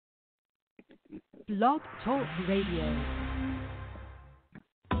Blog Talk Radio.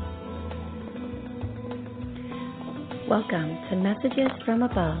 Welcome to Messages from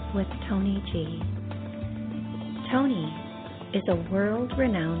Above with Toni G. Toni is a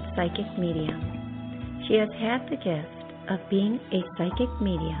world-renowned psychic medium. She has had the gift of being a psychic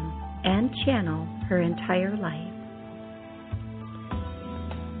medium and channel her entire life.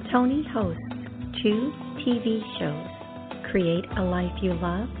 Toni hosts 2 TV shows, Create a Life You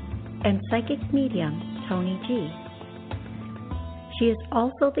Love and Psychic Medium Toni G. She is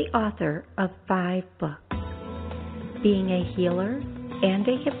also the author of 5 books. Being a healer and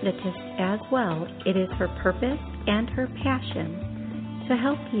a hypnotist as well, it is her purpose and her passion to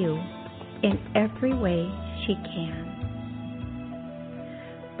help you in every way she can.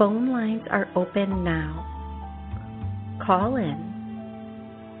 Phone lines are open now. Call in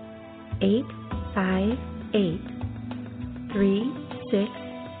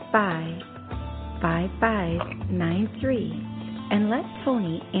 858-365-5593 and let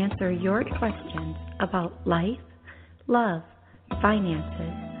Toni answer your questions about life, love,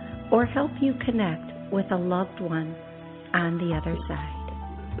 finances, or help you connect with a loved one on the other side.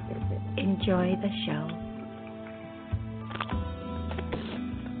 Enjoy the show.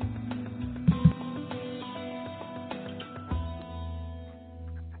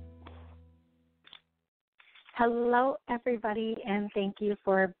 Hello, everybody, and thank you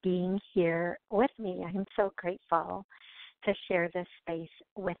for being here with me. I'm so grateful to share this space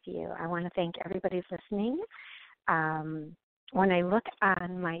with you. I want to thank everybody listening. When I look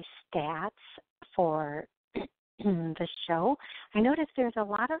on my stats for the show, I notice there's a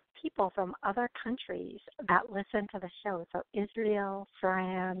lot of people from other countries that listen to the show. So Israel,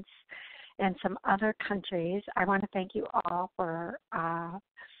 France, and some other countries. I want to thank you all for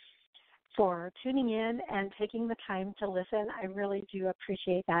tuning in and taking the time to listen. I really do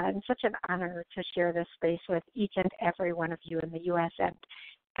appreciate that. It's such an honor to share this space with each and every one of you in the U.S. and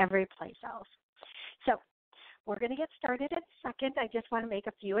every place else. So we're going to get started in a second. I just want to make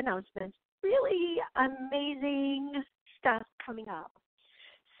a few announcements. Really amazing stuff coming up.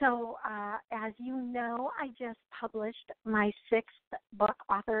 So as you know, I just published my 6th book,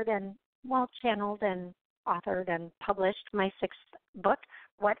 channeled and authored and published my 6th book,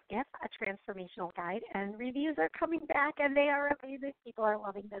 What If? A Transformational Guide, and reviews are coming back, and they are amazing. People are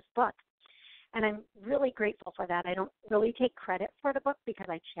loving this book, and I'm really grateful for that. I don't really take credit for the book because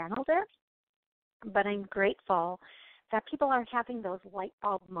I channeled it, but I'm grateful that people are having those light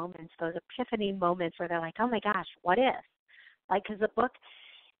bulb moments, those epiphany moments where they're like, oh, my gosh, what if? Like, because the book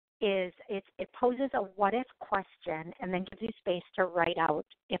it poses a what if question and then gives you space to write out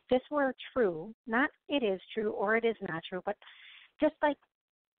if this were true, not it is true or it is not true, but just like,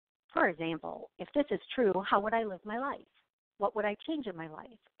 for example, if this is true, how would I live my life? What would I change in my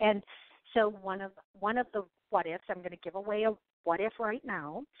life? And so one of the what ifs, I'm going to give away a what if right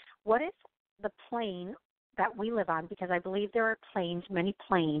now. What if the plane that we live on, because I believe there are planes, many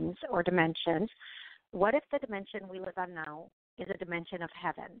planes or dimensions, what if the dimension we live on now is a dimension of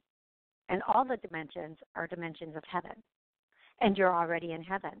heaven? And all the dimensions are dimensions of heaven. And you're already in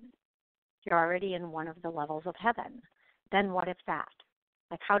heaven. You're already in one of the levels of heaven. Then what if that?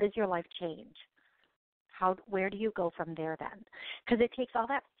 Like, how does your life change? Where do you go from there then? Because it takes all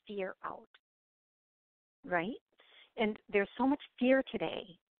that fear out, right? And there's so much fear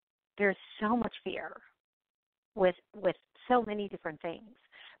today. There's so much fear with so many different things.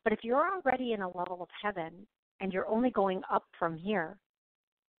 But if you're already in a level of heaven and you're only going up from here,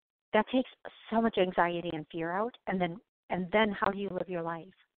 that takes so much anxiety and fear out. And then how do you live your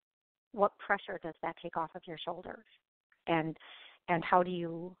life? What pressure does that take off of your shoulders? And how do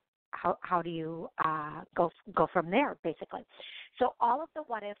you go from there, basically? So all of the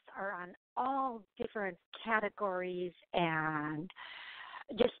what ifs are on all different categories and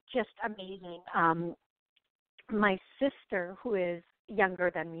just amazing. My sister, who is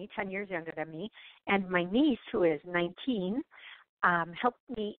younger than me, 10 years younger than me, and my niece, who is 19, helped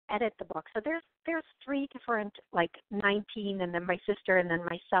me edit the book. So there's 3 different, like 19, and then my sister, and then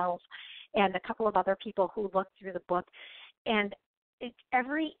myself, and a couple of other people who looked through the book. And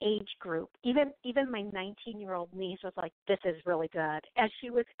every age group, even my 19-year-old niece was like, this is really good. As she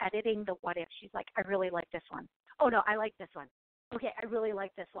was editing the what if, she's like, I really like this one. Oh, no, I like this one. Okay, I really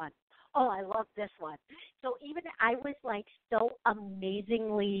like this one. Oh, I love this one. So even I was like so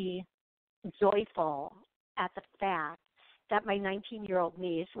amazingly joyful at the fact that my 19-year-old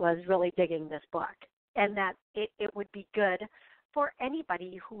niece was really digging this book and that it would be good for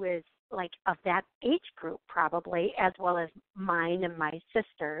anybody who is like of that age group probably, as well as mine and my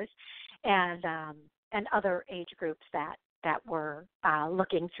sisters and other age groups that that were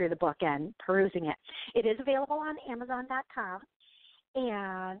looking through the book and perusing it. It is available on Amazon.com.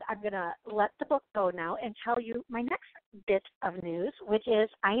 And I'm going to let the book go now and tell you my next bit of news, which is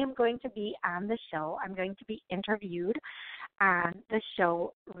I am going to be on the show. I'm going to be interviewed on the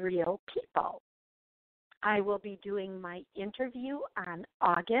show Real People. I will be doing my interview on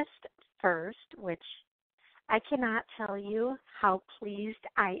August 1st, which I cannot tell you how pleased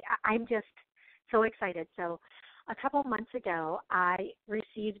I'm just so excited. So a couple months ago, I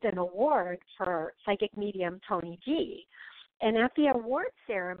received an award for psychic medium Toni G. And at the award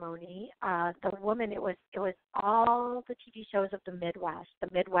ceremony, the woman, it was all the TV shows of the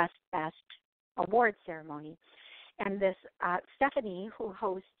Midwest Best Award ceremony. And this Stephanie, who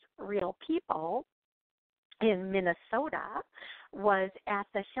hosts Real People in Minnesota, was at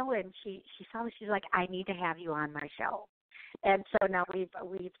the show, and she saw me. She's like, I need to have you on my show. And so now we've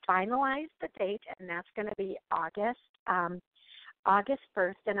finalized the date, and that's going to be August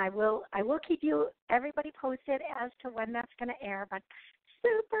 1st, and I will keep everybody posted as to when that's going to air, but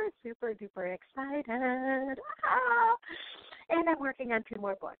super, super duper excited. And I'm working on 2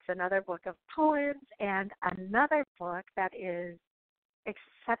 more books, another book of poems and another book that is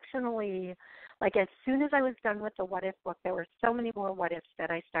exceptionally, like as soon as I was done with the What If book, there were so many more what ifs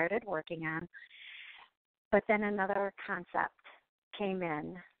that I started working on. But then another concept came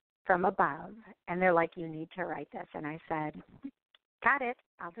in from above, and they're like, you need to write this. And I said, got it.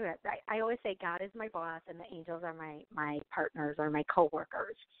 I'll do it. I always say God is my boss and the angels are my partners or my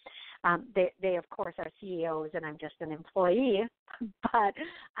coworkers. They, of course, are CEOs and I'm just an employee, but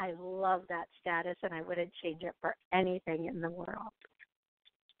I love that status and I wouldn't change it for anything in the world.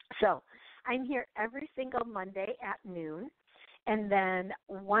 So I'm here every single Monday at noon, and then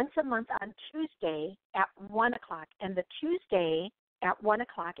once a month on Tuesday at 1 o'clock. And the Tuesday at 1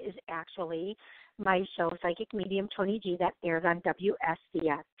 o'clock is actually my show, Psychic Medium Toni G, that airs on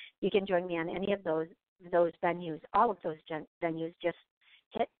WSCS. You can join me on any of those venues, all of those venues. Just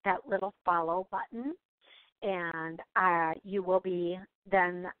hit that little follow button, and you will be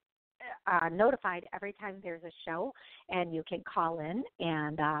then notified every time there's a show, and you can call in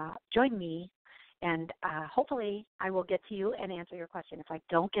and join me, and hopefully I will get to you and answer your question. If I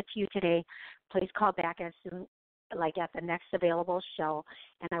don't get to you today, please call back as soon, like at the next available show,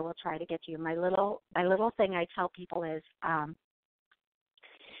 and I will try to get to you. My little thing I tell people is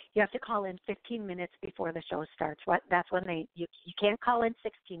you have to call in 15 minutes before the show starts. That's when you can't call in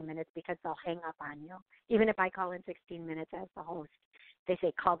 16 minutes because they'll hang up on you. Even if I call in 16 minutes as the host, they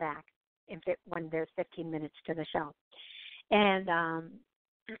say call back when there's 15 minutes to the show. And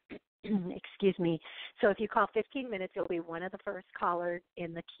excuse me. So if you call 15 minutes, you'll be one of the first callers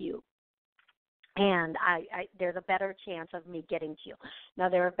in the queue. And there's a better chance of me getting to you. Now,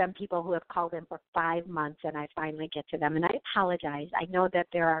 there have been people who have called in for 5 months, and I finally get to them. And I apologize. I know that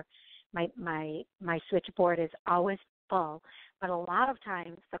there are my switchboard is always full, but a lot of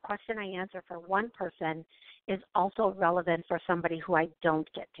times the question I answer for one person is also relevant for somebody who I don't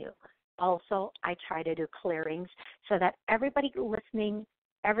get to. Also, I try to do clearings so that everybody listening,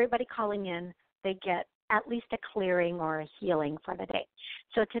 everybody calling in, they get at least a clearing or a healing for the day.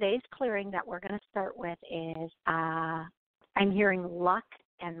 So today's clearing that we're going to start with is I'm hearing luck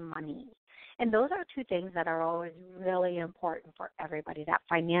and money. And those are 2 things that are always really important for everybody, that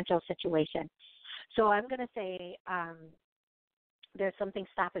financial situation. So I'm going to say there's something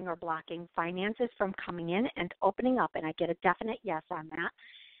stopping or blocking finances from coming in and opening up, and I get a definite yes on that.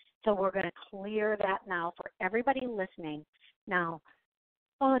 So we're going to clear that now for everybody listening. Now,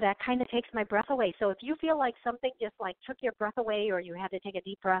 that kind of takes my breath away. So if you feel like something just like took your breath away or you had to take a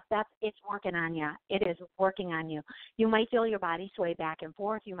deep breath, it's working on you. It is working on you. You might feel your body sway back and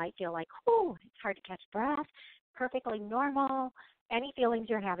forth. You might feel like, it's hard to catch breath. Perfectly normal. Any feelings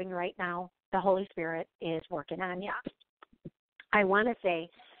you're having right now, the Holy Spirit is working on you. I want to say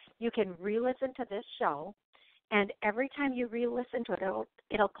you can re-listen to this show, and every time you re-listen to it,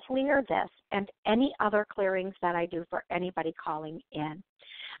 it'll clear this and any other clearings that I do for anybody calling in.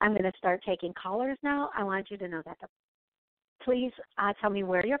 I'm going to start taking callers now. I want you to know that. Please tell me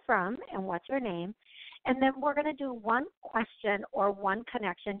where you're from and what's your name. And then we're going to do one question or one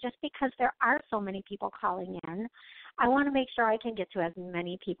connection just because there are so many people calling in. I want to make sure I can get to as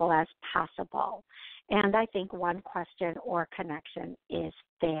many people as possible. And I think one question or connection is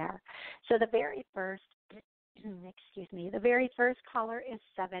there. So the very first caller is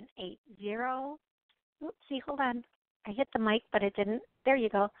 780. Oopsie, hold on. I hit the mic, but it didn't. There you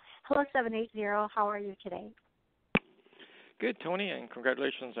go. Hello, 780. How are you today? Good, Toni, and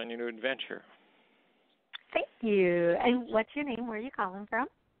congratulations on your new adventure. Thank you. And what's your name? Where are you calling from?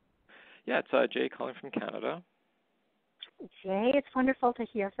 Yeah, it's Jay calling from Canada. Jay, it's wonderful to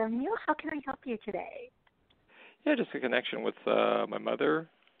hear from you. How can I help you today? Yeah, just a connection with my mother.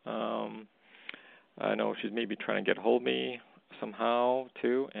 I know she's maybe trying to get hold of me somehow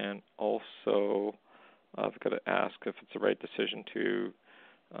too, and also I've got to ask if it's the right decision to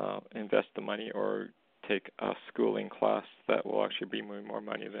invest the money or take a schooling class that will actually bring me more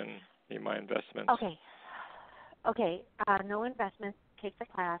money than my investments. Okay. No investment. Take the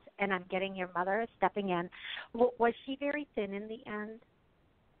class, and I'm getting your mother is stepping in. Was she very thin in the end?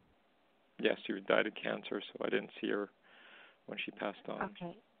 Yes, she died of cancer, so I didn't see her when she passed on.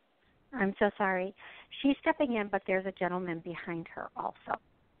 Okay. I'm so sorry. She's stepping in, but there's a gentleman behind her also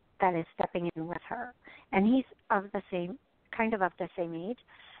that is stepping in with her. And he's of the same age.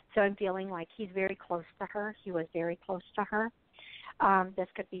 So I'm feeling like he's very close to her. He was very close to her. This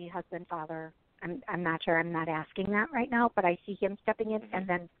could be husband, father. I'm not sure. I'm not asking that right now, but I see him stepping in, and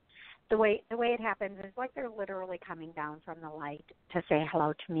then the way it happens is like they're literally coming down from the light to say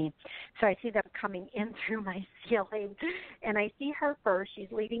hello to me. So I see them coming in through my ceiling, and I see her first.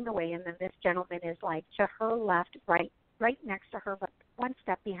 She's leading the way, and then this gentleman is like to her left, right next to her, but one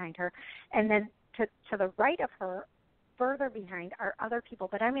step behind her, and then to the right of her, further behind, are other people.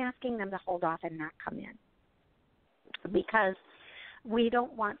 But I'm asking them to hold off and not come in because we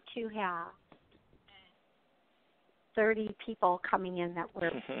don't want to have 30 people coming in that we're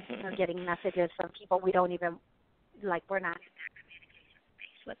getting messages from people we don't even, like, we're not in that communication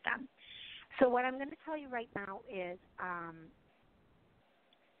space with them. So what I'm going to tell you right now is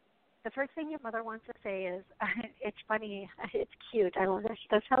the first thing your mother wants to say is, it's funny, it's cute. I love this. She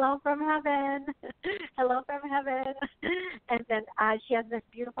goes, hello from heaven. Hello from heaven. And then she has this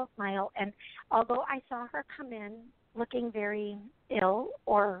beautiful smile. And although I saw her come in looking very ill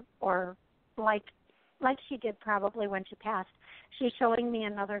or like she did probably when she passed, she's showing me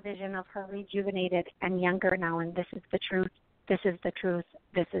another vision of her rejuvenated and younger now, and this is the truth. This is the truth.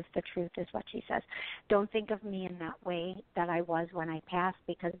 This is the truth is what she says. Don't think of me in that way that I was when I passed,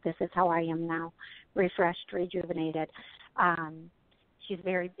 because this is how I am now, refreshed, rejuvenated. She's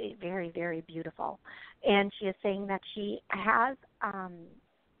very, very, very beautiful. And she is saying that she has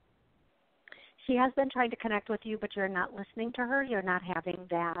been trying to connect with you, but you're not listening to her. You're not having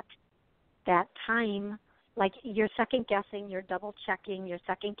that time, like you're second guessing, you're double checking, you're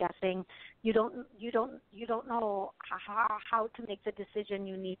second guessing. You don't know how to make the decision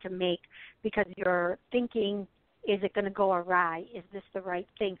you need to make, because you're thinking, is it going to go awry? Is this the right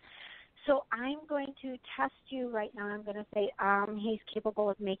thing? So I'm going to test you right now. I'm going to say he's capable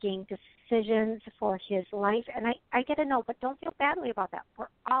of making decisions for his life, and I get a no, but don't feel badly about that. We're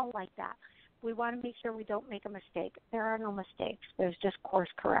all like that. We want to make sure we don't make a mistake. There are no mistakes. There's just course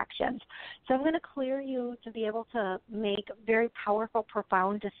corrections. So I'm going to clear you to be able to make very powerful,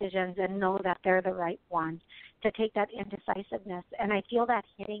 profound decisions and know that they're the right ones, to take that indecisiveness. And I feel that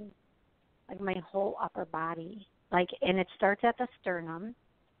hitting like my whole upper body, and it starts at the sternum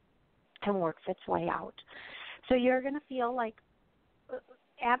and works its way out. So you're going to feel like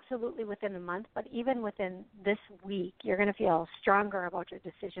absolutely within a month, but even within this week, you're going to feel stronger about your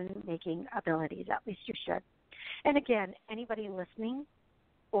decision-making abilities. At least you should. And again, anybody listening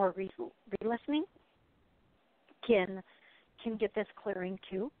or re-listening can get this clearing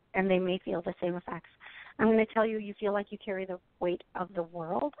too, and they may feel the same effects. I'm going to tell you, you feel like you carry the weight of the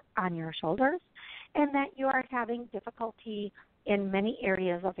world on your shoulders, and that you are having difficulty in many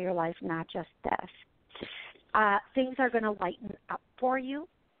areas of your life, not just this. Things are going to lighten up for you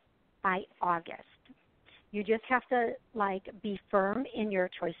by August. You just have to be firm in your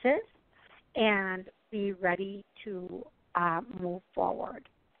choices and be ready to move forward.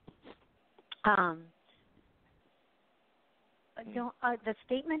 The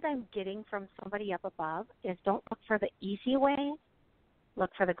statement I'm getting from somebody up above is, don't look for the easy way,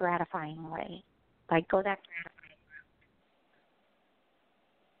 look for the gratifying way. Go that gratifying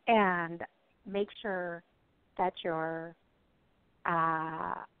route. And make sure that you're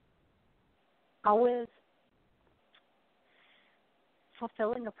always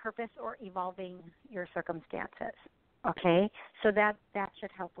fulfilling a purpose or evolving your circumstances, okay? So that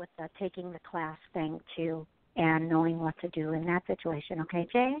should help with the taking the class thing too, and knowing what to do in that situation, okay,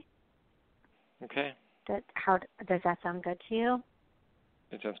 Jay? Okay. How does that sound good to you?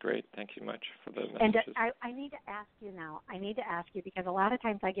 It sounds great. Thank you much for the messages. And I need to ask you now. Because a lot of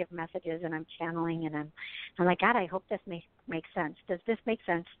times I give messages and I'm channeling, and I'm like, God, I hope this makes sense. Does this make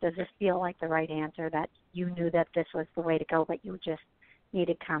sense? Does this feel like the right answer, that you knew that this was the way to go, but you just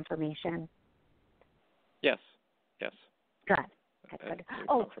needed confirmation? Yes. Good.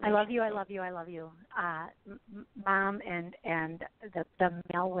 Oh, I love you. Mom and the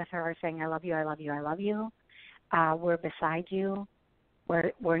male with her are saying, I love you. we're beside you.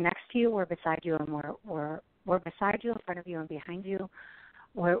 We're next to you. We're beside you, and we're beside you, in front of you, and behind you.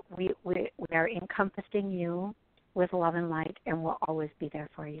 We are encompassing you with love and light, and we'll always be there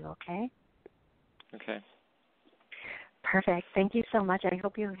for you. Okay. Okay. Perfect. Thank you so much. I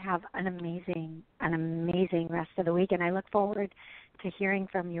hope you have an amazing rest of the week, and I look forward to hearing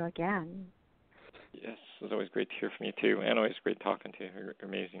from you again. Yes, it's always great to hear from you too, and always great talking to you. You're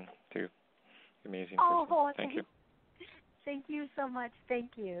amazing too. Amazing person. Oh, Thank you. Thank you so much.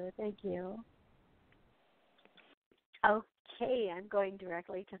 Thank you. Okay, I'm going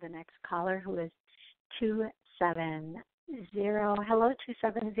directly to the next caller, who is 270. Hello,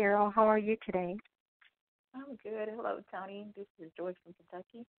 270. How are you today? I'm good. Hello, Toni. This is Joyce from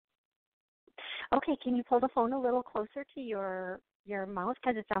Kentucky. Okay, can you pull the phone a little closer to your mouth,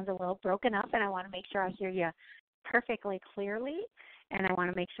 because it sounds a little broken up, and I want to make sure I hear you perfectly clearly, and I want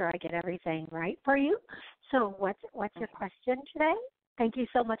to make sure I get everything right for you. So what's your question today? Thank you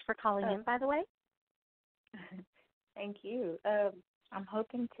so much for calling in, by the way. Thank you. I'm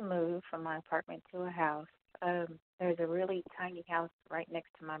hoping to move from my apartment to a house. There's a really tiny house right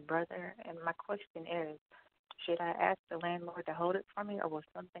next to my brother, and my question is, should I ask the landlord to hold it for me, or will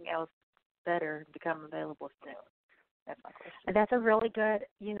something else better become available soon? That's my question. That's a really good,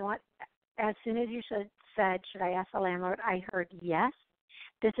 you know what, as soon as you said, should I ask the landlord, I heard yes.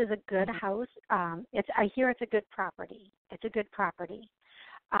 This is a good house. I hear it's a good property. It's a good property.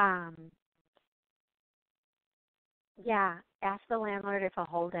 Yeah, ask the landlord if he'll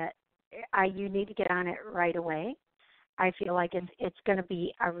hold it. You need to get on it right away. I feel like it's going to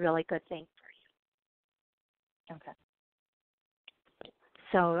be a really good thing for you. Okay.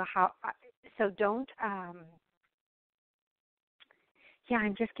 So don't. Yeah,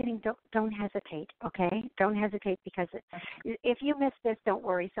 I'm just kidding. Don't hesitate, okay? Don't hesitate, because if you miss this, don't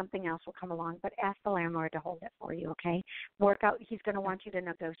worry. Something else will come along. But ask the landlord to hold it for you, okay? Work out. He's going to want you to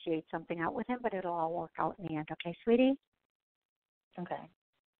negotiate something out with him, but it'll all work out in the end, okay, sweetie? Okay.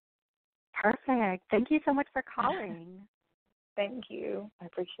 Perfect. Thank you so much for calling. Thank you. I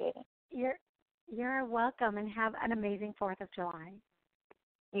appreciate it. You're welcome, and have an amazing 4th of July.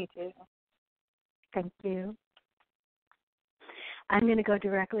 You too. Thank you. I'm going to go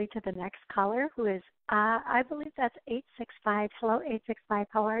directly to the next caller, who is, I believe that's 865. Hello, 865.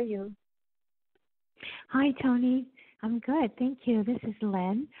 How are you? Hi, Toni. I'm good. Thank you. This is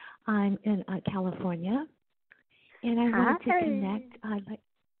Len. I'm in California, and I wanted to connect.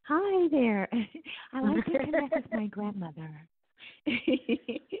 Hi there. I like to connect with my grandmother.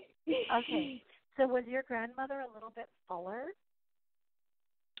 Okay. So was your grandmother a little bit fuller?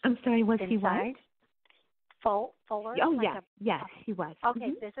 I'm sorry, was inside? he what? Fuller? Oh, like yes, he was.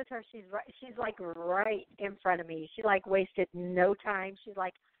 Okay, This is her. She's like right in front of me. She like wasted no time. She's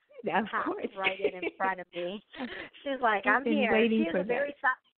like right in front of me. She's like, I'm here. Waiting She's for a very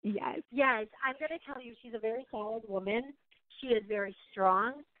yes. Yes, I'm going to tell you, she's a very solid woman. She is very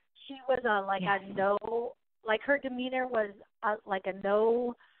strong. She was a no, like her demeanor was like a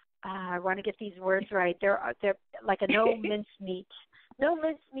no. I want to get these words right. They're like a no mincemeat. No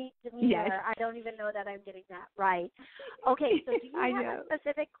mincemeat demeanor. Yes. I don't even know that I'm getting that right. Okay, so do you have a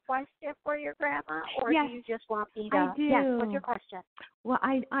specific question for your grandma, or yes, do you just want me to? I do. Yes, what's your question? Well,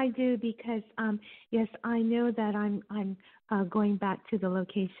 I do, because yes, I know that I'm going back to the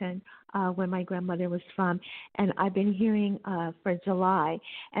location where my grandmother was from, and I've been hearing for July,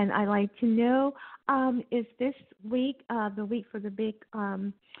 and I like to know, is this week the week for the big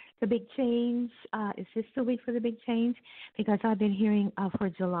change? Is this the week for the big change? Because I've been hearing for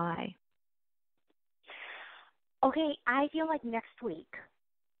July. Okay, I feel like next week.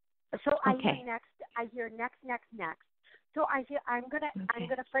 So okay. I hear next. So I feel I'm gonna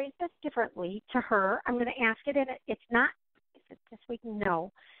phrase this differently to her. I'm gonna ask it, and it's not. Is it this week?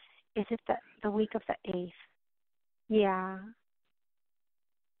 No. Is it the week of the 8th? Yeah.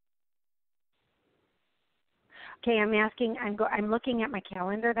 Okay, I'm asking. I'm looking at my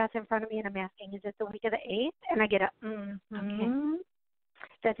calendar that's in front of me, and I'm asking, is it the week of the 8th? And I get a Okay.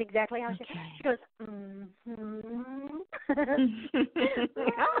 That's exactly how she goes, And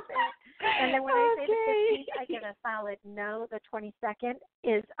then when I say the 15th, I get a solid no. The 22nd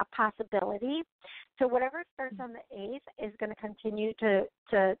is a possibility. So whatever starts on the 8th is going to continue to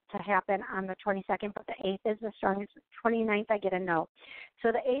happen on the 22nd, but the 8th is the strongest. 29th, I get a no.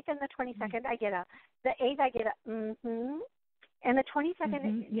 So the 8th and the 22nd, the 8th, I get a And the 22nd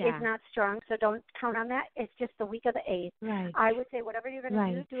is not strong, so don't count on that. It's just the week of the 8th. Right. I would say whatever you're going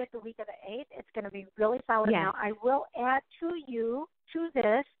to do it the week of the 8th. It's going to be really solid. Yes. Now, I will add to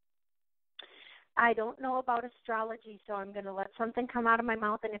this. I don't know about astrology, so I'm going to let something come out of my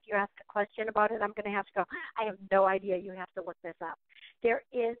mouth, and if you ask a question about it, I'm going to have to go, I have no idea. You have to look this up. There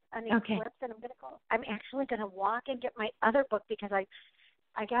is an eclipse, and I'm actually going to walk and get my other book because I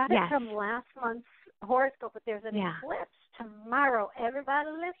got it from last month's horoscope, but there's an eclipse tomorrow.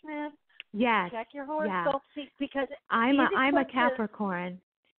 Everybody listening, check your horoscope because I'm a Capricorn.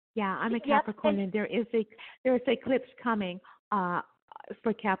 I'm a Capricorn, and there is eclipse coming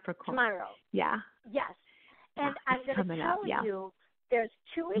for Capricorn tomorrow. Yeah. Yes, and I'm going to tell you, there's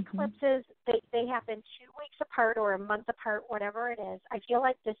two eclipses. They happen 2 weeks apart or a month apart, whatever it is. I feel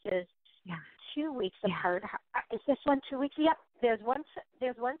like this is 2 weeks apart. Is this one 2 weeks? Yep. There's one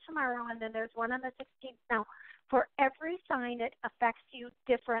tomorrow, and then there's one on the 16th. Now, for every sign, it affects you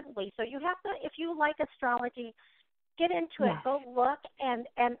differently. So you have to, if you like astrology, get into it. Go look and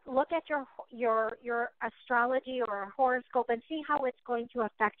look at your astrology or horoscope and see how it's going to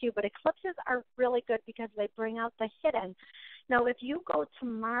affect you. But eclipses are really good because they bring out the hidden. Now, if you go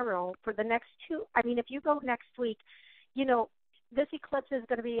tomorrow for the next if you go next week, this eclipse is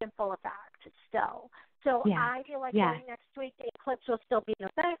going to be in full effect still. So I feel like going next week, the eclipse will still be in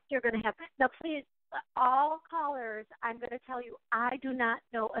effect. You're going to have, now please, all callers, I'm going to tell you, I do not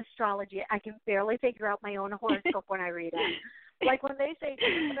know astrology. I can barely figure out my own horoscope when I read it. Like when they say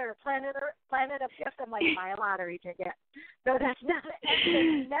Jupiter, planet of gift, I'm like, buy a lottery ticket. No, that's not it.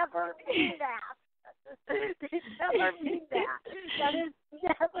 They never mean that. They never mean that. That is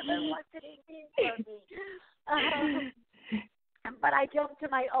never what they mean for me. But I jump to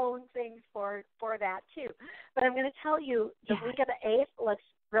my own things for that too. But I'm going to tell you, the week of the 8th looks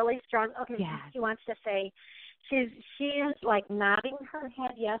really strong. Okay, she wants to say, she is like nodding her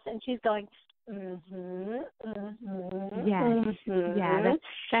head yes, and she's going,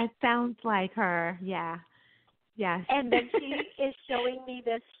 that sounds like her. Yes. And then she is showing me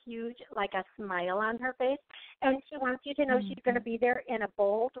this huge, like a smile on her face, and she wants you to know she's going to be there in a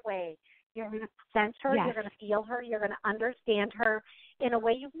bold way. You're going to sense her, you're going to feel her, you're going to understand her in a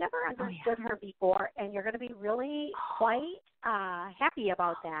way you've never understood her before, and you're going to be really quite happy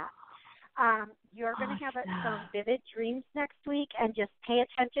about that. You're going to have some vivid dreams next week, and just pay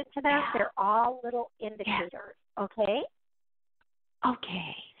attention to them. They're all little indicators, okay?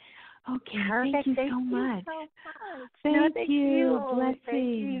 Okay. Perfect. Thank you so much. Thank Thank you. you. Bless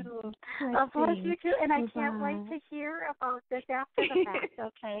you too. And I can't wait to hear about this after the fact,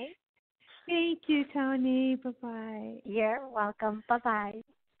 okay? Thank you, Toni. Bye-bye. You're welcome. Bye-bye.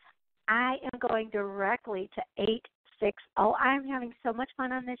 I am going directly to 860. I'm having so much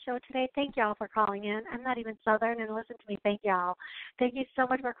fun on this show today. Thank y'all for calling in. I'm not even Southern, and listen to me. Thank y'all. Thank you so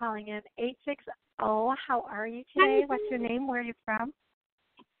much for calling in. 860. How are you today? What's your name? Where are you from?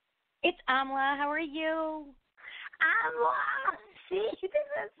 It's Amla. How are you? Amla. See, this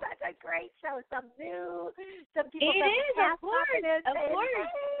is such a great show. Some people. It is, of course.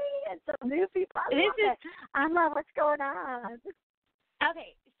 And some new people. I love it. Amla, what's going on?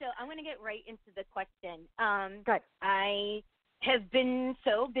 Okay, so I'm going to get right into the question. Good. I have been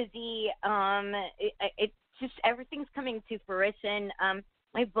so busy. It's just everything's coming to fruition.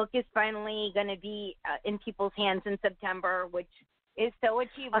 My book is finally going to be in people's hands in September, which is so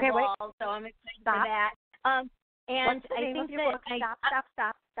achievable. Okay, wait. So I'm excited for that. And what's the name of your book?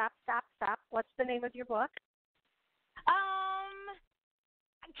 Stop. What's the name of your book?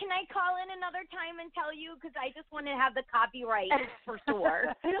 Can I call in another time and tell you? Because I just want to have the copyright for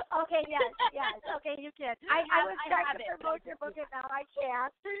sure. Okay, yes. Okay, you can. I was trying to promote your book, and now I can't.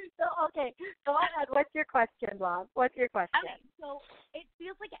 So, okay, go ahead. What's your question, Love? What's your question? Okay, so it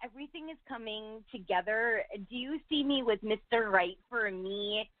feels like everything is coming together. Do you see me with Mr. Right for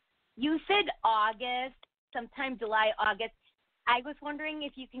me? You said August, sometime July, August. I was wondering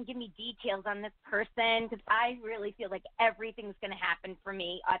if you can give me details on this person, because I really feel like everything's going to happen for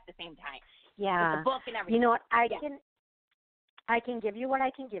me at the same time. Yeah. With the book and everything. You know what? I can give you what I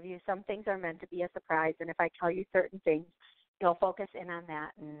can give you. Some things are meant to be a surprise, and if I tell you certain things, you'll focus in on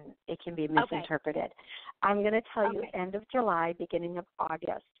that, and it can be misinterpreted. Okay. I'm going to tell you end of July, beginning of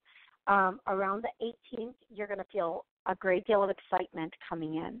August. Around the 18th, you're going to feel a great deal of excitement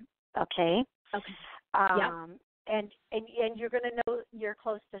coming in, okay? Okay. And you're going to know you're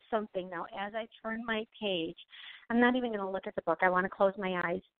close to something. Now, as I turn my page, I'm not even going to look at the book. I want to close my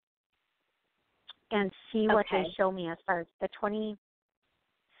eyes and see what they show me as far as the 23rd.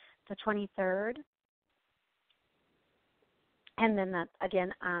 And then that,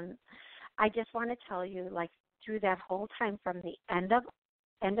 again, I just want to tell you, like, through that whole time from the end of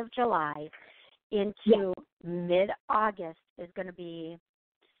July into mid-August is going to be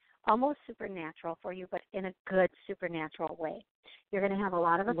almost supernatural for you, but in a good supernatural way. You're going to have a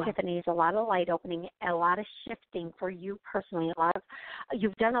lot of epiphanies, a lot of light opening, a lot of shifting for you personally.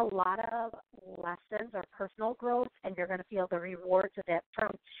 You've done a lot of lessons or personal growth, and you're going to feel the rewards of it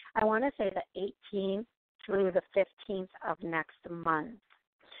from, I want to say, the 18th through the 15th of next month.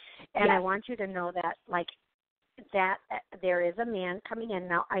 And I want you to know that, that there is a man coming in.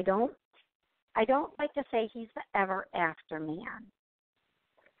 Now, I don't like to say he's the ever after man.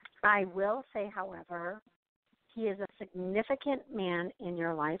 I will say, however, he is a significant man in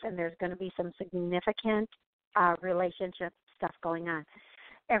your life, and there's going to be some significant relationship stuff going on.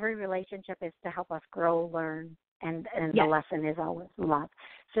 Every relationship is to help us grow, learn, and the lesson is always love.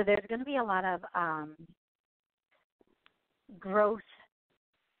 So there's going to be a lot of growth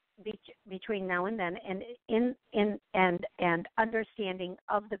between now and then, and understanding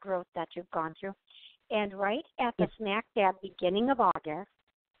of the growth that you've gone through. And right at the smack dab beginning of August,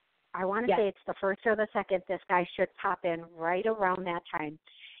 I want to say it's the 1st or the 2nd, this guy should pop in right around that time.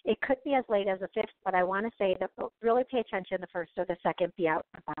 It could be as late as the 5th, but I want to say that really pay attention the 1st or the 2nd, be out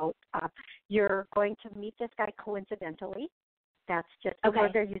about. You're going to meet this guy coincidentally. That's just the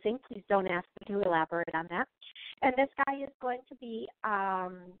word they're using. Please don't ask me to elaborate on that. And this guy is going to be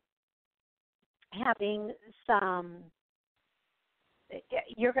having some.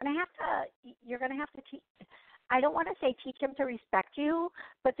 You're going to have to teach. I don't want to say teach him to respect you,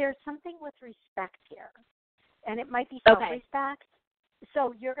 but there's something with respect here, and it might be self-respect.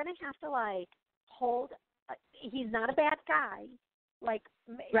 So you're going to have to hold. He's not a bad guy.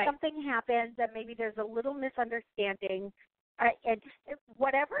 Something happens, and maybe there's a little misunderstanding, and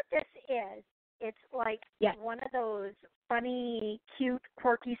whatever this is, it's one of those funny, cute,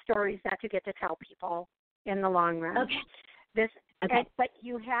 quirky stories that you get to tell people in the long run. But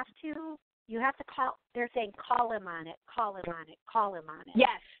you have to call. They're saying call him on it, call him on it, call him on it.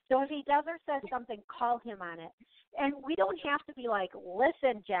 Yes. So if he does or says something, call him on it. And we don't have to be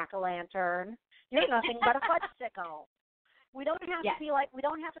listen, jack-o'-lantern, you're nothing but a fudgesicle. We don't have to be we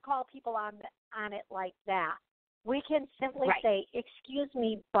don't have to call people on it like that. We can simply say, excuse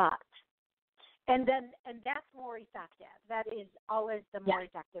me, but. And that's more effective. That is always the more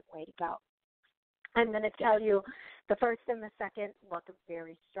effective way to go. I'm going to tell you the 1st and the 2nd look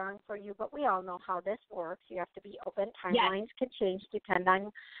very strong for you, but we all know how this works. You have to be open. Timelines can change depending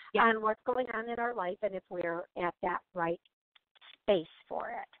on what's going on in our life and if we're at that right space for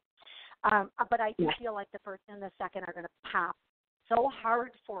it. But I do feel like the 1st and the 2nd are going to pop so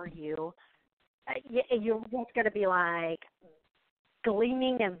hard for you. You're just going to be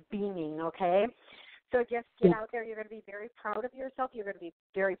gleaming and beaming, okay? So just get out there. You're going to be very proud of yourself. You're going to be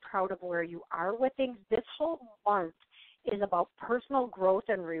very proud of where you are with things. This whole month is about personal growth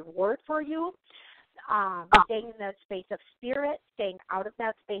and reward for you, staying in that space of spirit, staying out of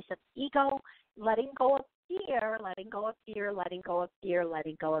that space of ego, letting go of fear, letting go of fear, letting go of fear,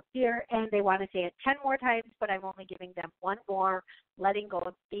 letting go of fear. And they want to say it 10 more times, but I'm only giving them one more, letting go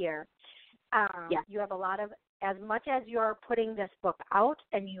of fear. You have a lot of, as much as you're putting this book out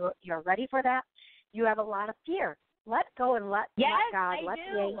and you're ready for that, you have a lot of fear. Let go and let God, let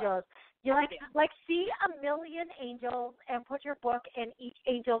the angels. You see a million angels and put your book in each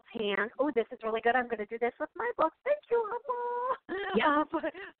angel's hand. Oh, this is really good. I'm going to do this with my book. Thank you, Mama. Put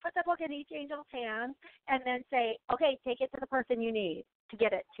the book in each angel's hand and then say, okay, take it to the person you need to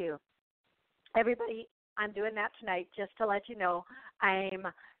get it to. Everybody, I'm doing that tonight just to let you know I'm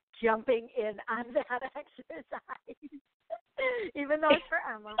jumping in on that exercise, even though it's for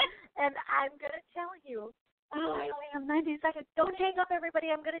Emma. And I'm going to tell you, I only have 90 seconds. Don't hang up,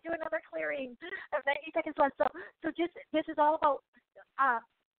 everybody. I'm going to do another clearing of 90 seconds left. So just this is all about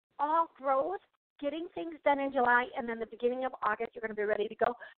all growth, getting things done in July, and then the beginning of August, you're going to be ready to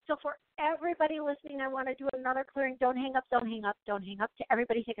go. So for everybody listening, I want to do another clearing. Don't hang up, don't hang up, don't hang up. To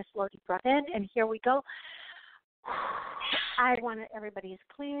everybody, take a slow deep breath in, and here we go. I want everybody's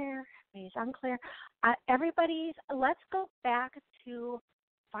clear, everybody's unclear. Let's go back to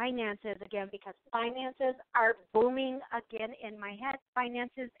finances again, because finances are booming again in my head.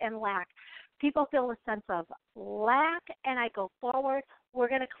 Finances and lack. People feel a sense of lack, and I go forward. We're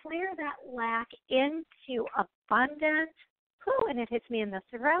going to clear that lack into abundance. And it hits me in the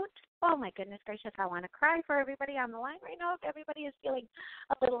throat. Oh, my goodness gracious, I want to cry for everybody on the line right now. If everybody is feeling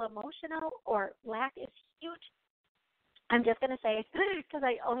a little emotional or lack is huge, I'm just going to say, because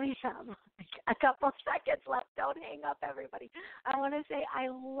I only have a couple seconds left, don't hang up, everybody. I want to say I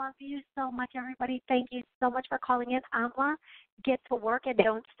love you so much, everybody. Thank you so much for calling in. Amla, get to work and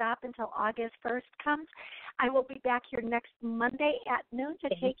don't stop until August 1st comes. I will be back here next Monday at noon to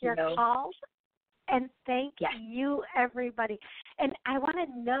take your calls. And thank you, everybody. And I want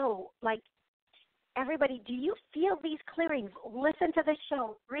to know, like, everybody, do you feel these clearings? Listen to the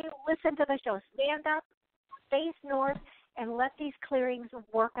show. Re-listen to the show. Stand up, face north, and let these clearings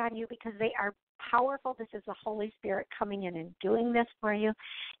work on you because they are powerful. This is the Holy Spirit coming in and doing this for you.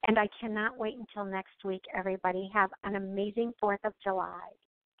 And I cannot wait until next week, everybody. Have an amazing 4th of July.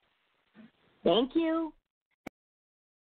 Thank you.